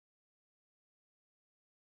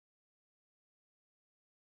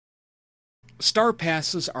Star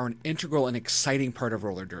passes are an integral and exciting part of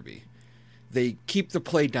roller derby. They keep the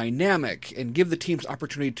play dynamic and give the teams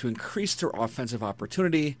opportunity to increase their offensive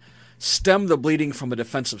opportunity, stem the bleeding from a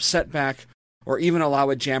defensive setback, or even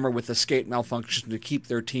allow a jammer with a skate malfunction to keep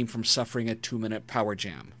their team from suffering a 2-minute power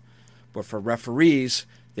jam. But for referees,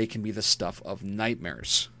 they can be the stuff of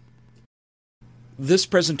nightmares. This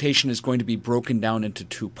presentation is going to be broken down into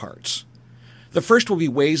 2 parts. The first will be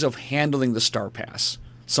ways of handling the star pass,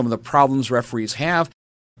 some of the problems referees have,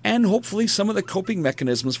 and hopefully some of the coping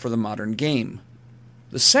mechanisms for the modern game.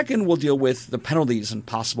 The second will deal with the penalties and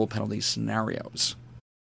possible penalty scenarios.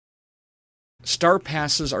 Star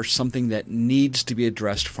passes are something that needs to be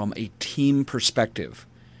addressed from a team perspective.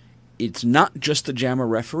 It's not just a jammer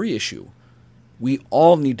referee issue. We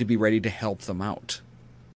all need to be ready to help them out.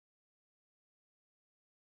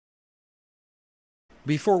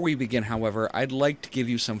 Before we begin, however, I'd like to give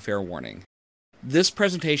you some fair warning. This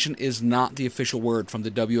presentation is not the official word from the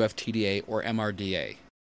WFTDA or MRDA.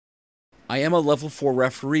 I am a level 4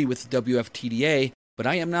 referee with the WFTDA, but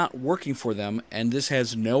I am not working for them, and this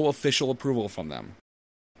has no official approval from them.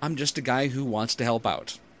 I'm just a guy who wants to help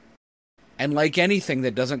out. And like anything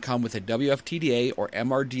that doesn't come with a WFTDA or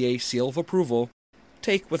MRDA seal of approval,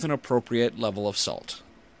 take with an appropriate level of salt.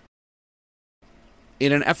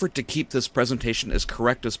 In an effort to keep this presentation as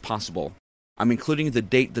correct as possible, I'm including the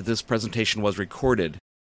date that this presentation was recorded.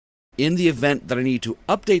 In the event that I need to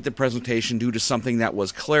update the presentation due to something that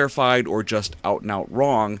was clarified or just out and out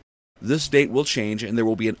wrong, this date will change and there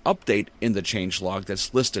will be an update in the changelog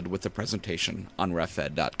that's listed with the presentation on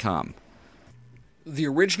refed.com. The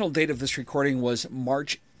original date of this recording was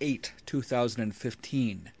March 8,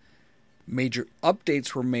 2015. Major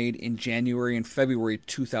updates were made in January and February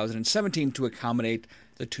 2017 to accommodate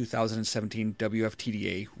the 2017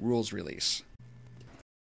 WFTDA rules release.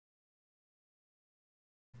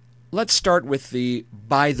 Let's start with the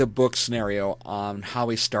by-the-book scenario on how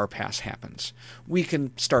a star pass happens. We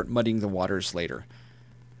can start muddying the waters later.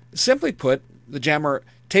 Simply put, the jammer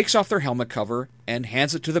takes off their helmet cover and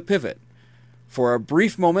hands it to the pivot. For a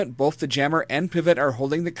brief moment, both the jammer and pivot are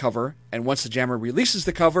holding the cover, and once the jammer releases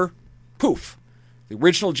the cover, poof! The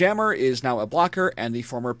original jammer is now a blocker, and the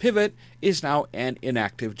former pivot is now an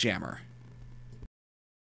inactive jammer.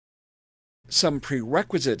 Some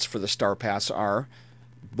prerequisites for the star pass are: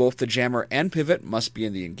 both the jammer and pivot must be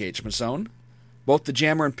in the engagement zone, both the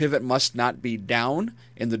jammer and pivot must not be down,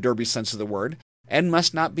 in the derby sense of the word, and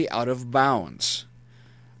must not be out of bounds.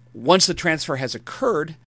 Once the transfer has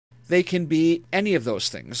occurred, they can be any of those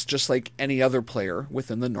things, just like any other player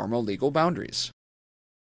within the normal legal boundaries.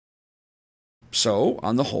 So,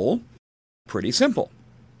 on the whole, pretty simple.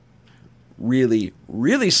 Really,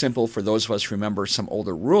 really simple for those of us who remember some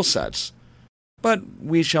older rule sets, but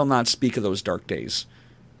we shall not speak of those dark days,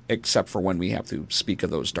 except for when we have to speak of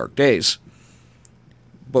those dark days.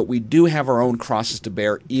 But we do have our own crosses to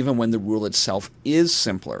bear even when the rule itself is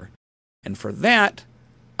simpler, and for that,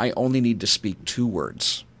 I only need to speak 2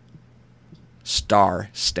 words. Star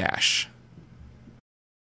stash.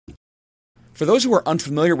 For those who are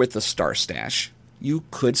unfamiliar with the star stash, you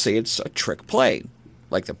could say it's a trick play,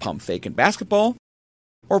 like the pump fake in basketball,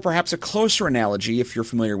 or perhaps a closer analogy, if you're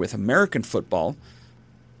familiar with American football,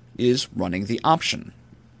 is running the option.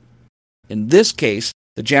 In this case,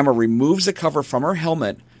 the jammer removes the cover from her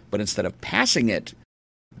helmet, but instead of passing it,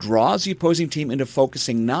 draws the opposing team into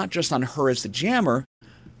focusing not just on her as the jammer,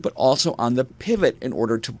 but also on the pivot in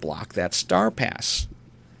order to block that star pass.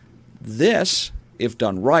 This, if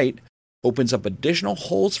done right, opens up additional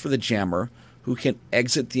holes for the jammer who can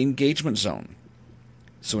exit the engagement zone.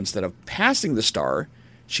 So instead of passing the star,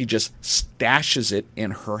 she just stashes it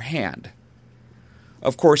in her hand.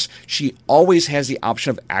 Of course, she always has the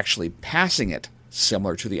option of actually passing it,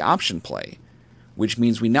 similar to the option play, which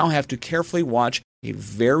means we now have to carefully watch a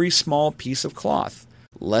very small piece of cloth,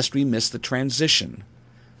 lest we miss the transition,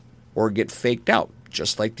 or get faked out,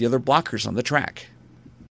 just like the other blockers on the track.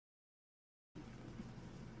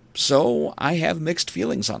 So, I have mixed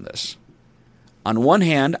feelings on this. On one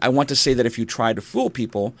hand, I want to say that if you try to fool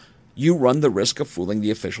people, you run the risk of fooling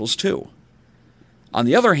the officials too. On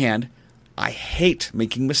the other hand, I hate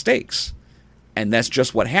making mistakes, and that's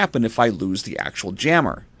just what happened if I lose the actual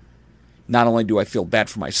jammer. Not only do I feel bad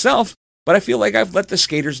for myself, but I feel like I've let the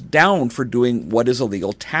skaters down for doing what is a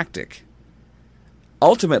legal tactic.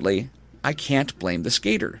 Ultimately, I can't blame the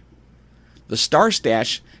skater. The star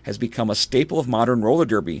stash has become a staple of modern roller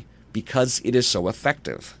derby because it is so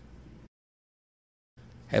effective.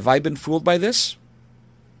 Have I been fooled by this?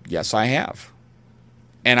 Yes, I have.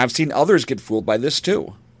 And I've seen others get fooled by this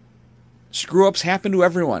too. Screw-ups happen to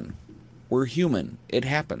everyone. We're human. It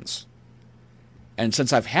happens. And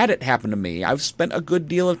since I've had it happen to me, I've spent a good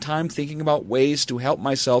deal of time thinking about ways to help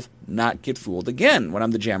myself not get fooled again when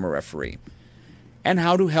I'm the jammer referee, and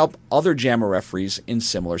how to help other jammer referees in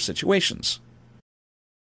similar situations.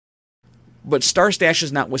 But star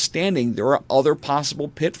stashes notwithstanding, there are other possible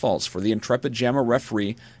pitfalls for the intrepid jammer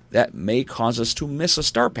referee that may cause us to miss a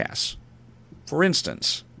star pass. For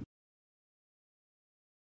instance,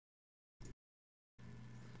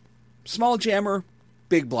 small jammer,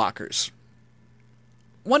 big blockers.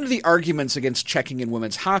 One of the arguments against checking in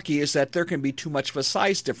women's hockey is that there can be too much of a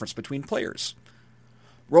size difference between players.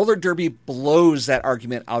 Roller derby blows that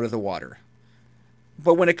argument out of the water.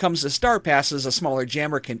 But when it comes to star passes, a smaller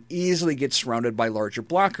jammer can easily get surrounded by larger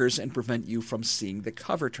blockers and prevent you from seeing the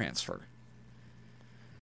cover transfer.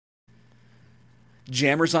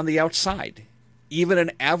 Jammers on the outside. Even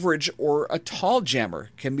an average or a tall jammer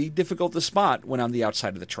can be difficult to spot when on the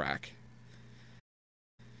outside of the track.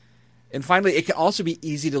 And finally, it can also be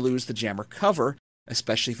easy to lose the jammer cover,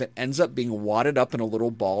 especially if it ends up being wadded up in a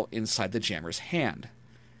little ball inside the jammer's hand.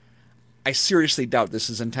 I seriously doubt this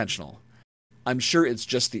is intentional. I'm sure it's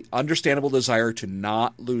just the understandable desire to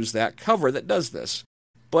not lose that cover that does this,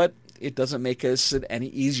 but it doesn't make it any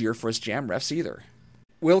easier for us jam refs either.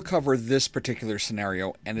 We'll cover this particular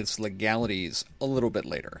scenario and its legalities a little bit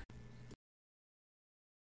later.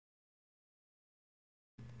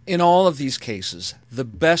 In all of these cases, the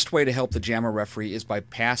best way to help the jammer referee is by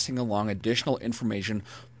passing along additional information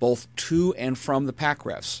both to and from the pack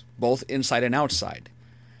refs, both inside and outside.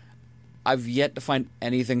 I've yet to find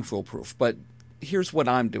anything foolproof, but here's what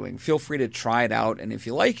I'm doing. Feel free to try it out, and if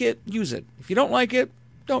you like it, use it. If you don't like it,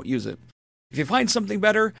 don't use it. If you find something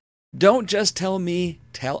better, don't just tell me,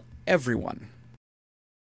 tell everyone.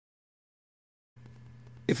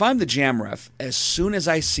 If I'm the jam ref, as soon as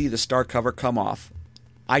I see the star cover come off,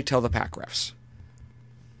 I tell the pack refs.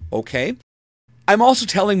 Okay? I'm also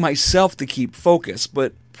telling myself to keep focus,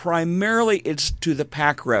 but primarily it's to the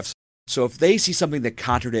pack refs. So if they see something that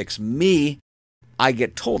contradicts me, I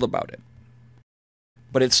get told about it.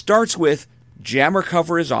 But it starts with jammer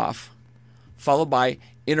cover is off, followed by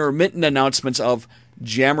intermittent announcements of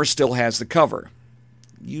jammer still has the cover.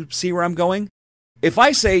 You see where I'm going? If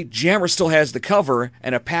I say jammer still has the cover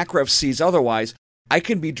and a pack ref sees otherwise, I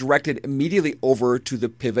can be directed immediately over to the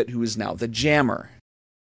pivot who is now the jammer.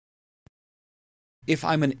 If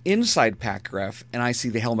I'm an inside pack ref and I see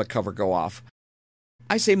the helmet cover go off,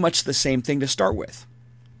 I say much the same thing to start with.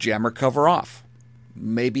 Jammer cover off.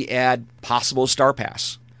 Maybe add possible star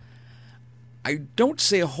pass. I don't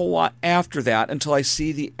say a whole lot after that until I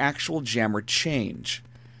see the actual jammer change.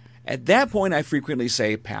 At that point, I frequently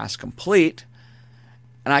say pass complete,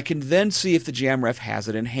 and I can then see if the jam ref has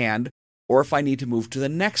it in hand, or if I need to move to the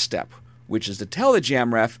next step, which is to tell the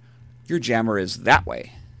jam ref, your jammer is that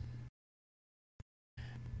way.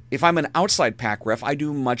 If I'm an outside pack ref, I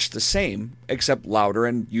do much the same, except louder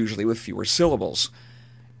and usually with fewer syllables.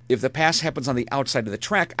 If the pass happens on the outside of the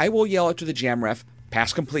track, I will yell out to the jam ref,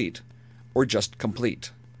 pass complete, or just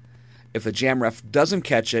complete. If the jam ref doesn't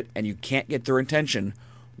catch it and you can't get their attention,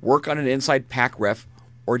 work on an inside pack ref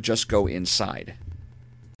or just go inside.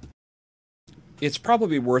 It's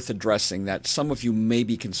probably worth addressing that some of you may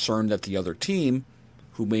be concerned that the other team,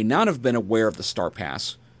 who may not have been aware of the star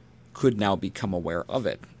pass, could now become aware of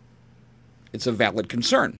it. It's a valid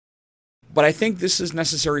concern, but I think this is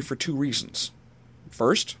necessary for two reasons.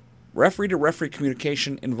 First, referee-to-referee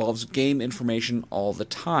communication involves game information all the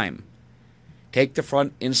time. Take the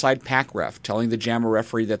front inside pack ref telling the jammer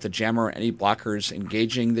referee that the jammer or any blockers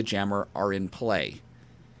engaging the jammer are in play.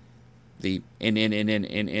 The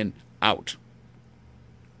in, out.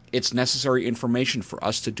 It's necessary information for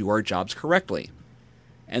us to do our jobs correctly,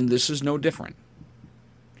 and this is no different.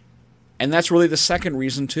 And that's really the second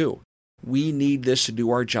reason too. We need this to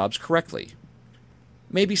do our jobs correctly.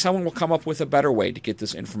 Maybe someone will come up with a better way to get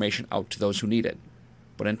this information out to those who need it.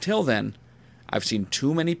 But until then, I've seen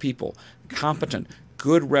too many people, competent,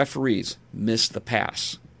 good referees, miss the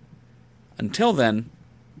pass. Until then,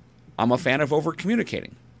 I'm a fan of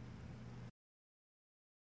over-communicating.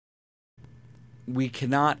 We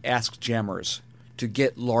cannot ask jammers to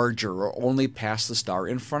get larger or only pass the star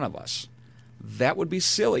in front of us. That would be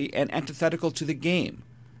silly and antithetical to the game.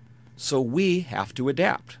 So we have to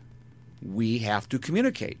adapt. We have to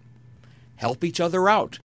communicate, help each other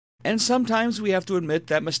out, and sometimes we have to admit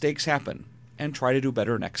that mistakes happen and try to do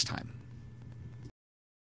better next time.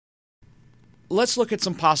 Let's look at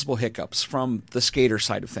some possible hiccups from the skater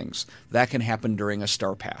side of things that can happen during a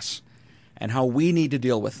star pass and how we need to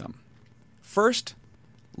deal with them. First,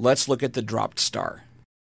 let's look at the dropped star.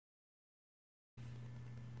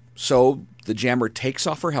 So the jammer takes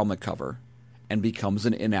off her helmet cover and becomes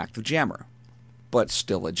an inactive jammer, but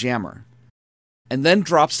still a jammer, and then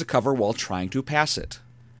drops the cover while trying to pass it.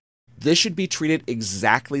 This should be treated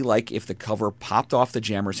exactly like if the cover popped off the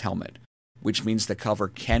jammer's helmet, which means the cover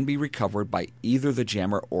can be recovered by either the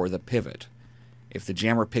jammer or the pivot. If the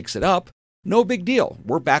jammer picks it up, no big deal,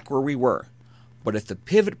 we're back where we were. But if the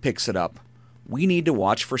pivot picks it up, we need to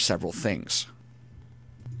watch for several things.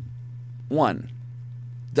 1.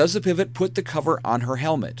 Does the pivot put the cover on her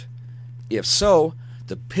helmet? If so,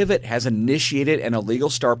 the pivot has initiated an illegal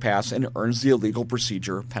star pass and earns the illegal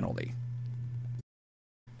procedure penalty.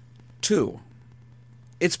 2.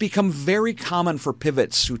 It's become very common for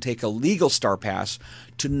pivots who take a legal star pass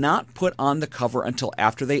to not put on the cover until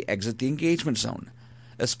after they exit the engagement zone,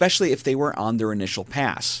 especially if they were on their initial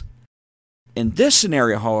pass. In this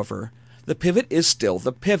scenario, however, the pivot is still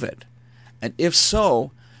the pivot, and if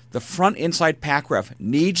so, the front inside pack ref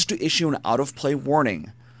needs to issue an out-of-play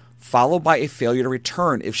warning, followed by a failure to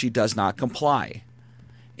return if she does not comply.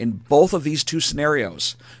 In both of these two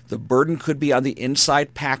scenarios, the burden could be on the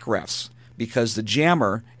inside pack refs, because the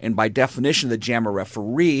jammer, and by definition the jammer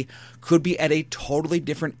referee, could be at a totally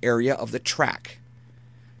different area of the track.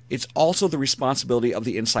 It's also the responsibility of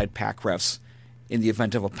the inside pack refs, in the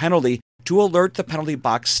event of a penalty, to alert the penalty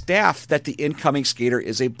box staff that the incoming skater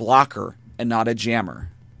is a blocker and not a jammer.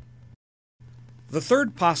 The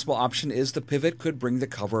third possible option is the pivot could bring the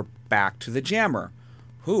cover back to the jammer,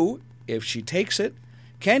 who, if she takes it,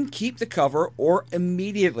 can keep the cover or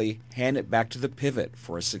immediately hand it back to the pivot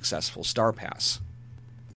for a successful star pass.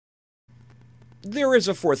 There is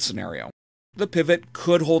a fourth scenario. The pivot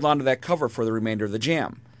could hold onto that cover for the remainder of the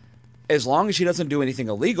jam. As long as she doesn't do anything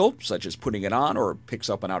illegal, such as putting it on or picks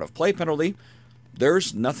up an out-of-play penalty,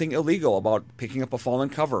 there's nothing illegal about picking up a fallen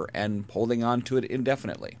cover and holding on to it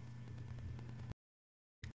indefinitely.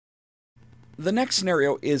 The next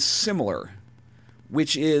scenario is similar,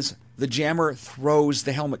 which is the jammer throws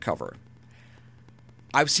the helmet cover.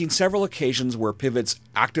 I've seen several occasions where pivots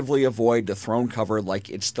actively avoid the thrown cover like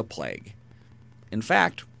it's the plague. In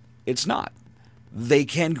fact, it's not. They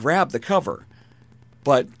can grab the cover,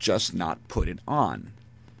 but just not put it on.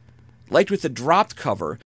 Like with the dropped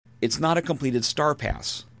cover, it's not a completed star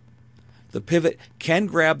pass. The pivot can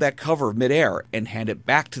grab that cover midair and hand it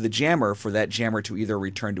back to the jammer for that jammer to either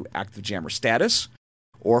return to active jammer status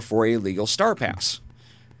or for a legal star pass.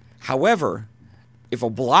 However, if a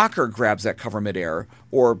blocker grabs that cover midair,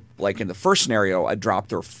 or like in the first scenario, a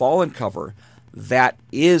dropped or fallen cover, that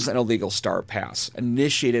is an illegal star pass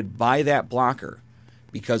initiated by that blocker,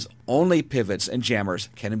 because only pivots and jammers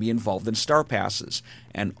can be involved in star passes,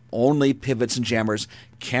 and only pivots and jammers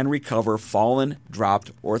can recover fallen,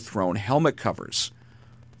 dropped, or thrown helmet covers.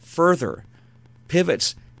 Further,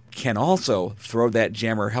 pivots can also throw that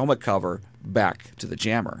jammer helmet cover back to the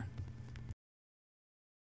jammer.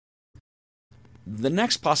 The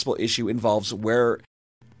next possible issue involves where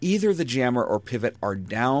either the jammer or pivot are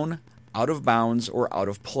down, out of bounds, or out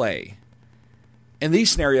of play. In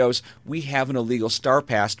these scenarios, we have an illegal star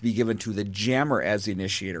pass to be given to the jammer as the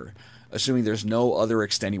initiator, assuming there's no other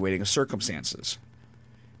extenuating circumstances.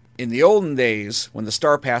 In the olden days, when the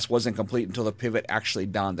star pass wasn't complete until the pivot actually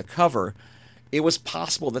donned the cover, it was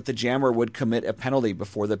possible that the jammer would commit a penalty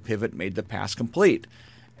before the pivot made the pass complete,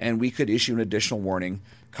 and we could issue an additional warning,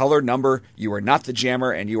 color number, you are not the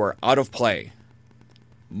jammer and you are out of play.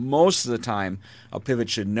 Most of the time, a pivot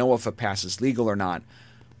should know if a pass is legal or not,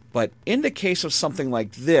 but in the case of something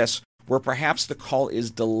like this, where perhaps the call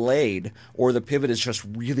is delayed or the pivot is just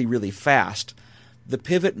really, really fast, the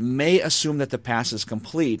pivot may assume that the pass is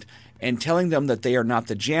complete, and telling them that they are not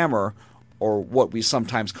the jammer, or what we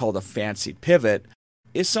sometimes call the fancy pivot,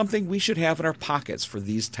 is something we should have in our pockets for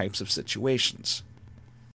these types of situations.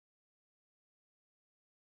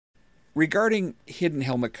 Regarding hidden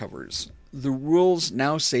helmet covers, the rules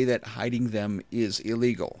now say that hiding them is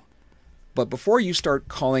illegal. But before you start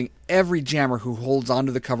calling every jammer who holds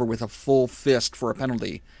onto the cover with a full fist for a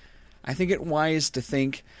penalty, I think it wise to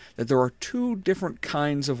think that there are two different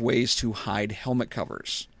kinds of ways to hide helmet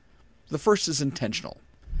covers. The first is intentional.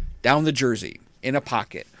 Down the jersey, in a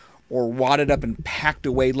pocket, or wadded up and packed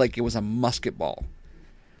away like it was a musket ball.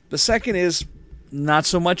 The second is not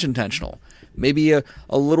so much intentional. Maybe a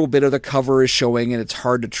little bit of the cover is showing and it's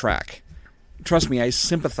hard to track. Trust me, I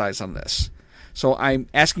sympathize on this. So I'm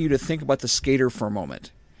asking you to think about the skater for a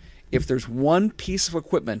moment. If there's one piece of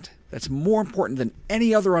equipment that's more important than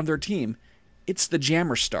any other on their team, it's the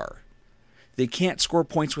jammer star. They can't score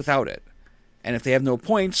points without it. And if they have no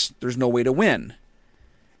points, there's no way to win.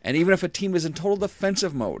 And even if a team is in total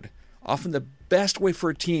defensive mode, often the best way for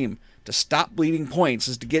a team to stop bleeding points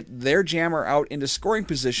is to get their jammer out into scoring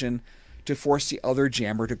position to force the other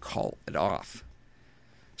jammer to call it off.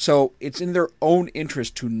 So it's in their own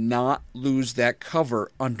interest to not lose that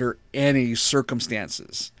cover under any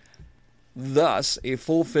circumstances. Thus, a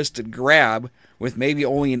full-fisted grab with maybe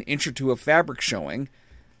only an inch or two of fabric showing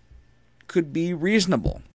could be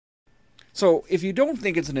reasonable. So if you don't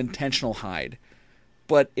think it's an intentional hide,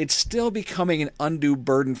 but it's still becoming an undue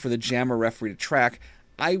burden for the jammer referee to track,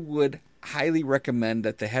 I would highly recommend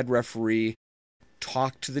that the head referee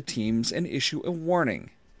talk to the teams and issue a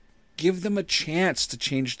warning. Give them a chance to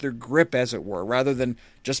change their grip, as it were, rather than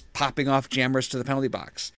just popping off jammers to the penalty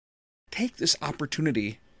box. Take this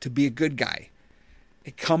opportunity to be a good guy.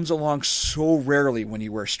 It comes along so rarely when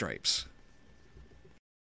you wear stripes.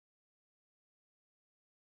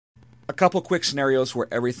 A couple quick scenarios where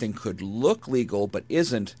everything could look legal but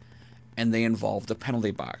isn't, and they involve the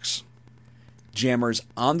penalty box. Jammers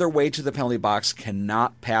on their way to the penalty box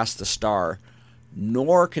cannot pass the star,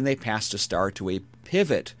 nor can they pass the star to a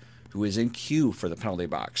pivot who is in queue for the penalty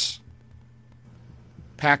box.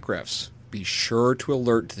 Pack refs, be sure to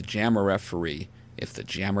alert the jammer referee if the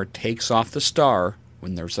jammer takes off the star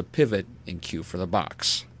when there's a pivot in queue for the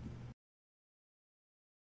box.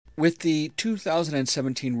 With the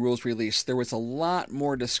 2017 rules release, there was a lot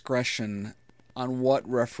more discretion on what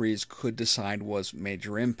referees could decide was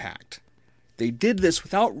major impact. They did this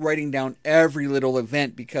without writing down every little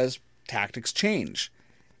event because tactics change.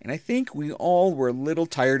 And I think we all were a little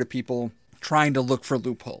tired of people trying to look for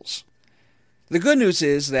loopholes. The good news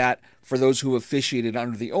is that for those who officiated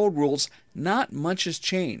under the old rules, not much has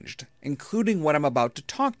changed, including what I'm about to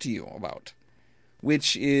talk to you about,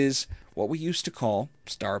 which is what we used to call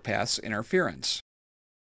star pass interference.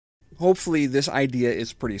 Hopefully this idea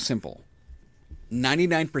is pretty simple.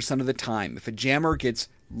 99% of the time, if a jammer gets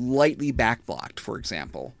lightly backblocked, for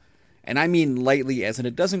example, and I mean lightly as in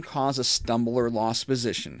it doesn't cause a stumble or lost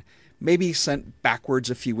position, maybe sent backwards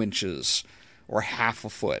a few inches or half a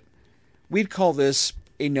foot, we'd call this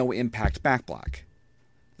a no-impact backblock.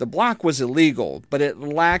 The block was illegal, but it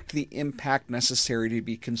lacked the impact necessary to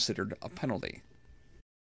be considered a penalty.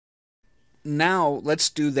 Now let's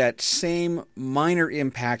do that same minor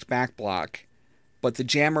impact backblock, but the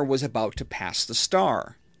jammer was about to pass the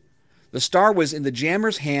star. The star was in the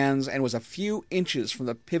jammer's hands and was a few inches from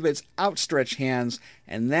the pivot's outstretched hands,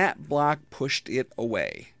 and that block pushed it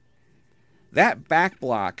away. That back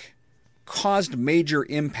block caused major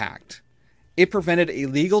impact. It prevented a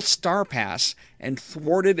legal star pass and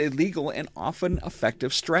thwarted a legal and often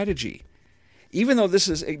effective strategy. Even though this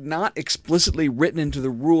is not explicitly written into the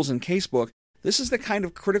rules and casebook, this is the kind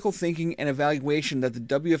of critical thinking and evaluation that the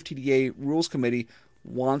WFTDA Rules Committee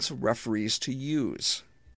wants referees to use.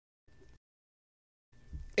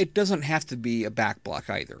 It doesn't have to be a back block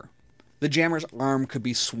either. The jammer's arm could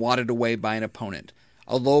be swatted away by an opponent,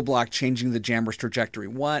 a low block changing the jammer's trajectory,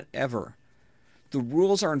 whatever. The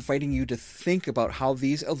rules are inviting you to think about how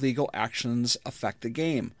these illegal actions affect the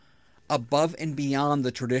game, above and beyond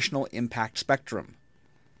the traditional impact spectrum.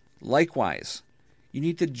 Likewise, you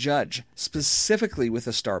need to judge, specifically with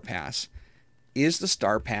a star pass, is the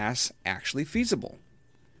star pass actually feasible?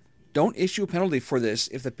 Don't issue a penalty for this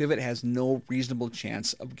if the pivot has no reasonable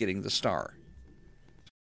chance of getting the star.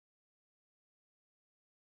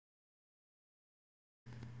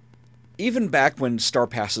 Even back when star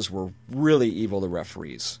passes were really evil to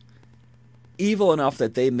referees, evil enough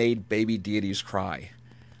that they made baby deities cry,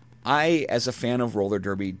 I, as a fan of roller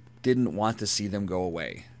derby, didn't want to see them go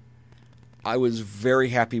away. I was very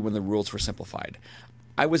happy when the rules were simplified.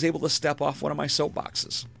 I was able to step off one of my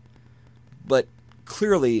soapboxes. But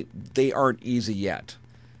clearly, they aren't easy yet.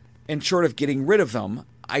 And short of getting rid of them,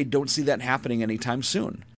 I don't see that happening anytime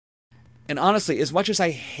soon. And honestly, as much as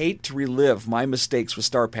I hate to relive my mistakes with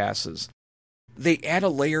star passes, they add a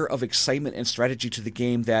layer of excitement and strategy to the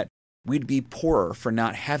game that we'd be poorer for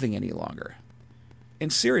not having any longer.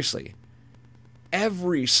 And seriously,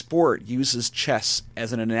 every sport uses chess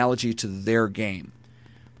as an analogy to their game.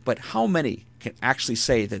 But how many can actually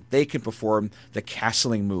say that they can perform the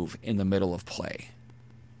castling move in the middle of play?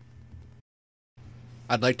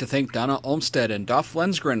 I'd like to thank Donna Olmsted and Duff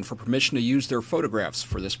Lensgren for permission to use their photographs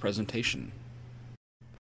for this presentation.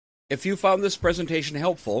 If you found this presentation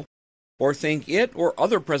helpful, or think it or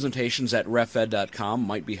other presentations at refed.com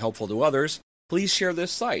might be helpful to others, please share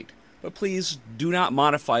this site, but please do not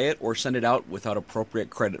modify it or send it out without appropriate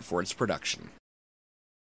credit for its production.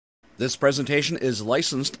 This presentation is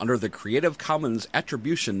licensed under the Creative Commons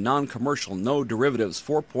Attribution Non-Commercial No Derivatives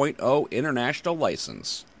 4.0 International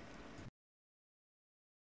License.